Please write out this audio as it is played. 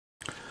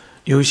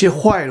有一些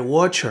坏的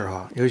watcher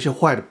哈，有一些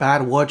坏的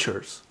bad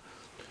watchers.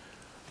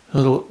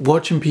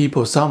 Watching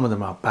people, some of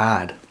them are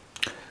bad.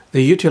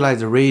 They utilize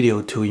the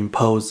radio to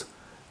impose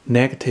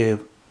negative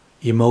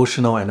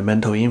emotional and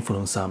mental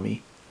influence on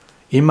me.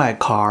 In my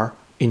car,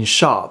 in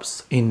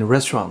shops, in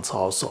restaurants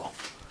also.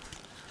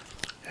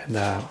 And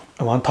I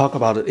want to talk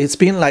about it. It's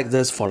been like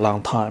this for a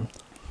long time.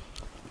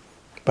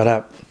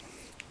 But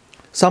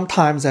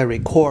sometimes I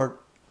record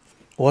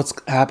what's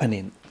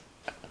happening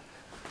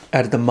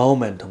at the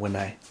moment when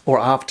or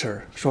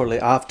after, shortly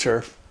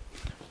after,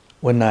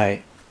 when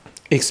I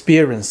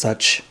experience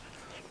such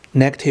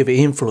negative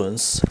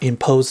influence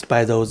imposed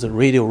by those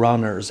radio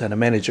runners and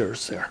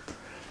managers there.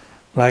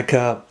 Like,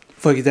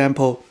 for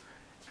example,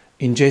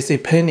 in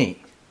JCPenney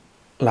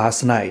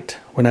last night,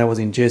 when I was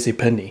in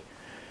JCPenney,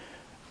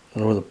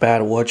 there was a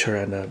bad watcher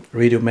and a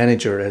radio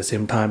manager at the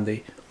same time.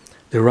 They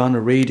run a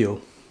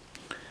radio,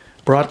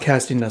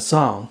 broadcasting a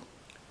song.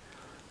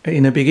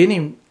 In the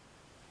beginning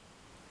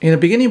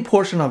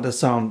portion of the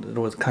song, it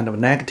was kind of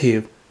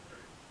negative.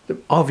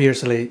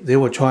 Obviously, they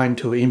were trying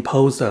to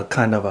impose a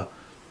kind of a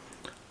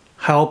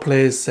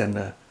helpless and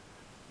a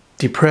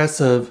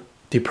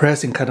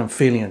depressing kind of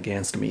feeling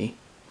against me,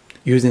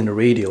 using the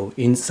radio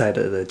inside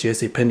the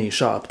JCPenney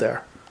shop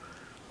there.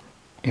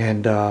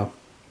 And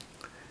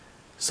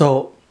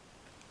so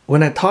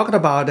when I talked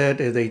about it,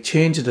 they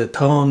changed the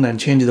tone and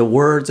changed the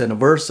words and the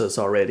verses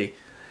already.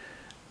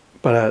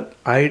 But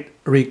I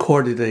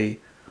recorded the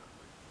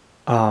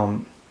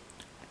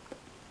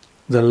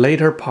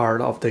later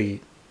part of the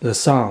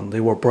song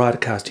they were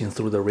broadcasting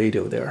through the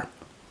radio there.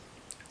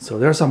 So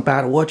there are some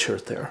bad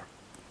watchers there,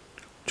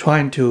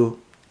 trying to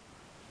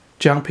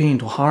jump in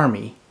to harm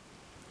me,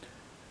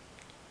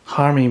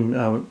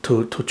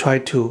 to try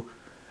to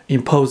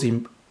impose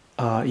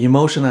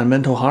emotional and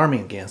mental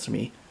harming against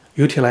me,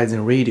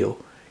 utilizing radio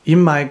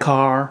in my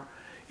car,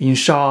 in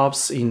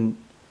shops, in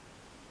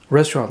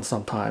restaurants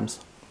sometimes.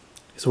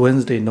 It's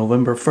Wednesday,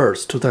 November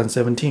 1st,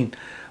 2017.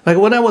 Like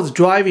when I was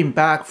driving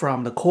back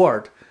from the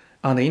court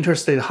on the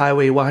Interstate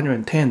Highway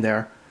 110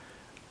 there,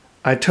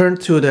 I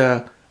turned to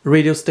the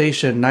radio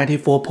station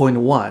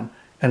 94.1,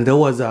 and there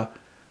was a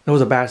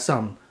bad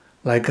song,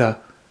 like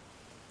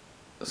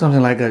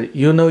something like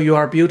you know you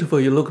are beautiful,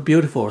 you look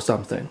beautiful or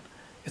something.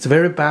 It's a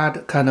very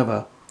bad kind of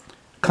a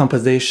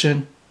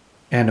composition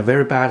and a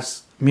very bad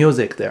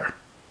music there.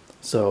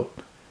 So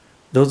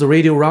those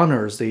radio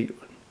runners, they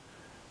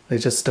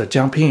just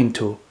jump in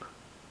to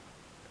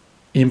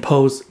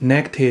impose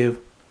negative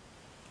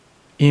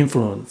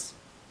influence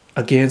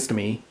against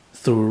me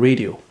through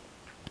radio,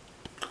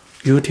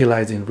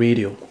 utilizing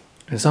radio.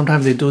 And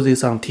sometimes they do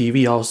this on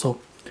TV also.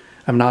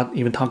 I'm not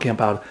even talking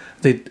about,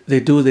 they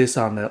do this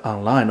on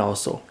online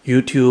also,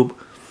 YouTube,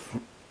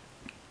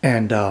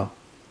 and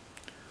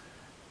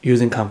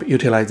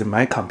utilizing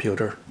my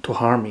computer to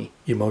harm me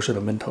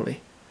emotionally,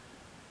 mentally.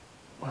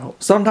 Well,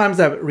 sometimes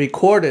I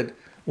recorded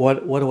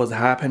what was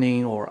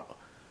happening, or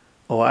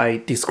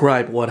I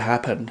described what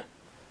happened,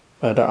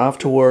 but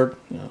afterward,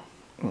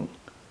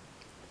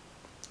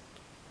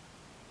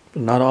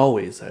 not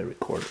always I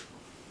record.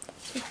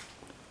 So,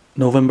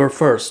 November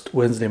 1st,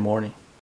 Wednesday morning.